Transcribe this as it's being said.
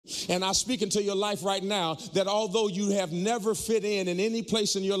And I speak into your life right now that although you have never fit in any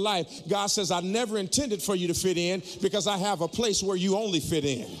place in your life, God says, I never intended for you to fit in because I have a place where you only fit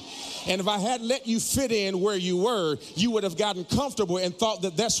in. And if I had let you fit in where you were, you would have gotten comfortable and thought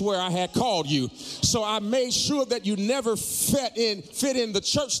that that's where I had called you. So I made sure that you never fit in the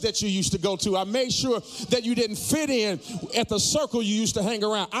church that you used to go to. I made sure that you didn't fit in at the circle you used to hang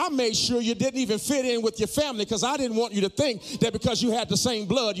around. I made sure you didn't even fit in with your family because I didn't want you to think that because you had the same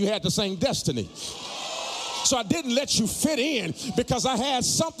blood, you had the same destiny. So I didn't let you fit in because I had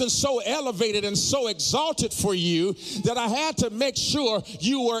something so elevated and so exalted for you that I had to make sure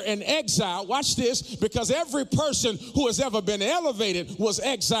you were in exile. Watch this, because every person who has ever been elevated was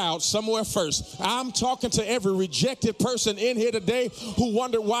exiled somewhere first. I'm talking to every rejected person in here today who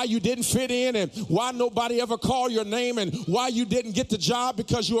wondered why you didn't fit in and why nobody ever called your name and why you didn't get the job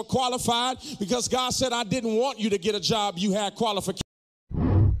because you were qualified. Because God said, I didn't want you to get a job you had qualifications.